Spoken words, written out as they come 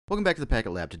Welcome back to the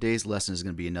Packet Lab. Today's lesson is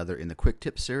going to be another in the Quick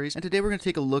Tips series, and today we're going to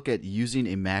take a look at using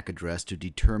a MAC address to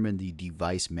determine the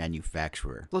device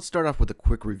manufacturer. Let's start off with a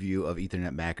quick review of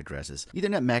Ethernet MAC addresses.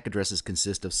 Ethernet MAC addresses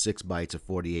consist of 6 bytes of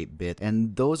 48-bit,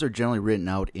 and those are generally written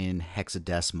out in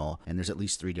hexadecimal, and there's at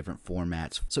least 3 different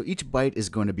formats. So each byte is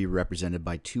going to be represented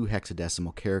by 2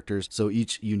 hexadecimal characters, so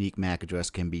each unique MAC address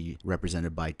can be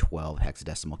represented by 12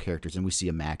 hexadecimal characters, and we see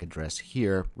a MAC address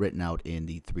here written out in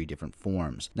the 3 different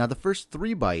forms. Now the first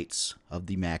 3 bytes of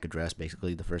the MAC address,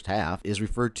 basically the first half, is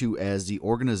referred to as the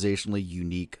Organizationally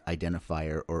Unique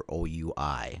Identifier, or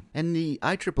OUI. And the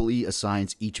IEEE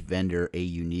assigns each vendor a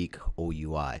unique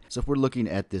OUI. So if we're looking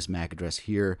at this MAC address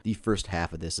here, the first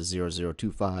half of this is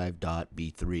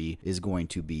 0025.B3 is going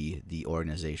to be the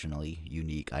Organizationally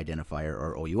Unique Identifier,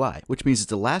 or OUI, which means that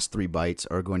the last 3 bytes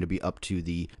are going to be up to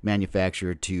the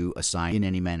manufacturer to assign in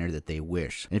any manner that they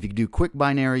wish. And if you do quick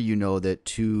binary, you know that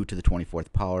 2 to the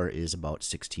 24th power is about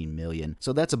 16 million.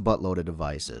 So that's a buttload of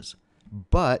devices.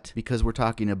 But because we're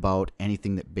talking about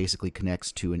anything that basically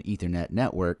connects to an Ethernet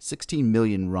network, 16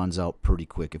 million runs out pretty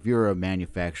quick. If you're a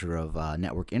manufacturer of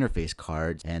network interface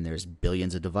cards and there's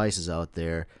billions of devices out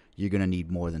there, you're going to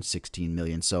need more than 16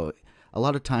 million. So a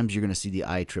lot of times you're going to see the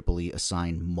IEEE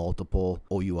assign multiple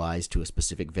OUIs to a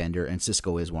specific vendor, and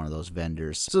Cisco is one of those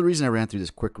vendors. So the reason I ran through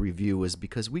this quick review is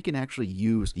because we can actually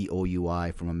use the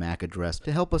OUI from a MAC address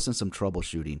to help us in some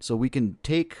troubleshooting. So we can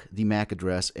take the MAC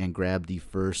address and grab the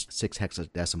first 6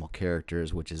 hexadecimal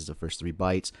characters, which is the first 3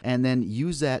 bytes, and then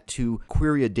use that to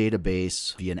query a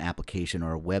database via an application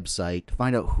or a website to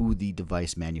find out who the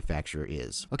device manufacturer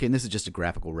is. Okay, and this is just a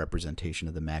graphical representation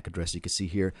of the MAC address. You can see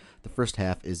here the first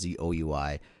half is the OUI,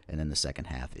 and then the second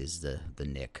half is the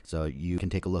NIC. So you can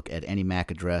take a look at any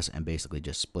MAC address and basically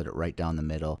just split it right down the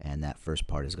middle, and that first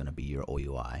part is going to be your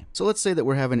OUI. So let's say that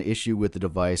we're having an issue with the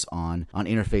device on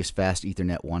interface fast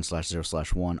Ethernet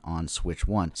 1/0/1 on switch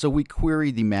 1. So we query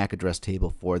the MAC address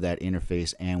table for that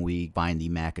interface and we find the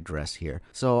MAC address here.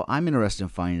 So I'm interested in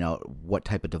finding out what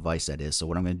type of device that is. So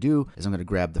what I'm going to do is I'm going to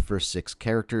grab the first 6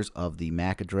 characters of the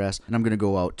MAC address, and I'm going to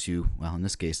go out to, well, in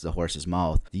this case, the horse's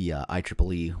mouth, the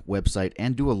IEEE website,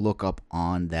 and do a lookup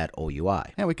on that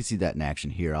OUI. And we can see that in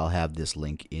action here. I'll have this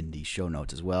link in the show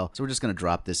notes as well. So we're just going to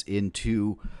drop this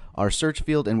into our search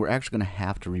field, and we're actually going to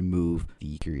have to remove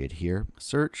the period here.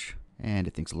 Search. And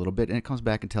it thinks a little bit, and it comes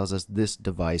back and tells us this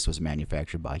device was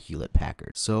manufactured by Hewlett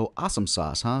Packard. So awesome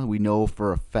sauce, huh? We know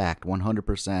for a fact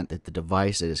 100% that the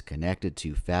device that is connected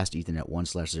to fast Ethernet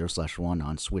 1/0/1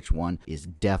 on switch 1 is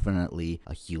definitely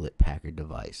a Hewlett Packard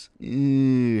device.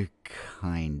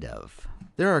 Kind of.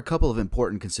 There are a couple of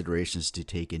important considerations to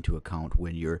take into account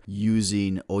when you're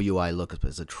using OUI lookup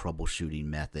as a troubleshooting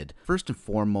method. First and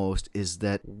foremost is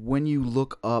that when you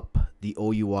look up the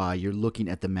OUI, you're looking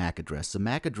at the MAC address. The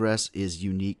MAC address is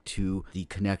unique to the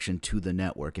connection to the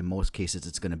network. In most cases,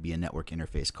 it's going to be a network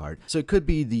interface card. So it could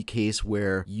be the case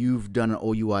where you've done an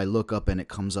OUI lookup and it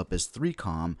comes up as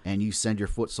 3COM, and you send your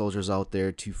foot soldiers out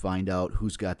there to find out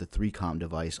who's got the 3COM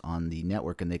device on the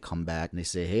network, and they come back and they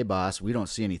say, hey boss, we don't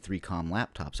see any 3COM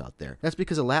laptops out there. That's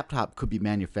because a laptop could be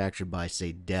manufactured by,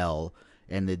 say, Dell,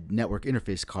 and the network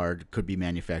interface card could be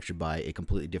manufactured by a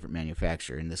completely different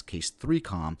manufacturer, in this case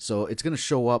 3COM. So it's going to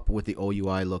show up with the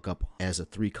OUI lookup as a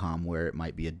 3COM, where it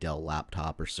might be a Dell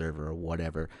laptop or server or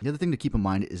whatever. The other thing to keep in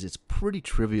mind is it's pretty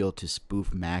trivial to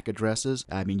spoof MAC addresses.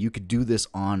 I mean, you could do this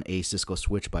on a Cisco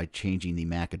switch by changing the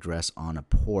MAC address on a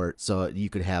port, so you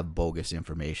could have bogus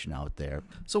information out there.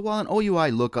 So while an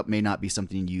OUI lookup may not be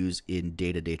something you use in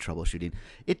day-to-day troubleshooting,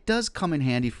 it does come in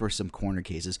handy for some corner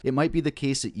cases. It might be the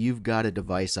case that you've got a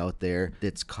device out there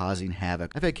that's causing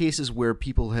havoc. I've had cases where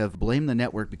people have blamed the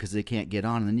network because they can't get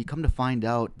on, and then you come to find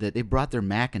out that they brought their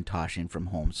Macintosh in from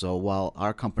home. So while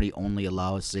our company only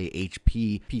allows, say,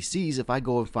 HP PCs, if I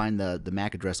go and find the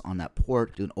MAC address on that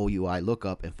port, do an OUI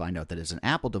lookup, and find out that it's an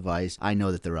Apple device, I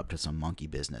know that they're up to some monkey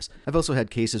business. I've also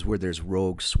had cases where there's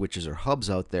rogue switches or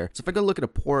hubs out there. So if I go look at a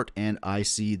port and I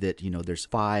see that, there's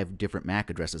 5 different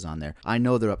MAC addresses on there, I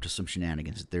know they're up to some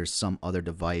shenanigans, that there's some other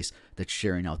device that's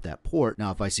sharing out that port.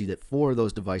 Now, if I see that 4 of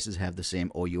those devices have the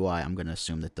same OUI, I'm going to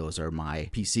assume that those are my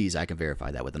PCs. I can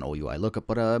verify that with an OUI lookup,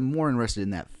 but I'm more interested in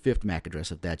that 5th MAC address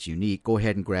if that's unique. Go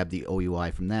ahead and grab the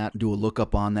OUI from that, do a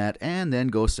lookup on that, and then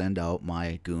go send out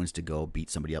my goons to go beat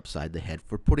somebody upside the head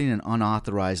for putting an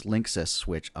unauthorized Linksys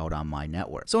switch out on my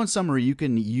network. So in summary, you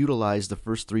can utilize the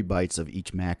first 3 bytes of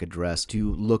each MAC address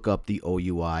to look up the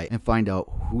OUI and find out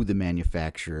who the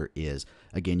manufacturer is.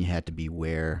 Again, you have to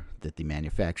beware that the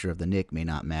manufacturer of the NIC may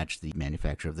not match the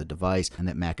manufacturer of the device and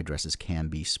that MAC addresses can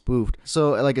be spoofed.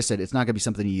 So like I said, it's not going to be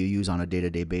something you use on a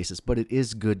day-to-day basis, but it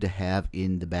is good to have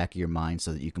in the back of your mind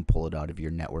so that you can pull it out of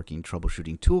your networking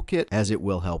troubleshooting toolkit, as it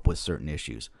will help with certain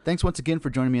issues. Thanks once again for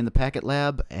joining me in the Packet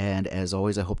Lab, and as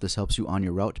always, I hope this helps you on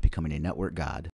your route to becoming a network god.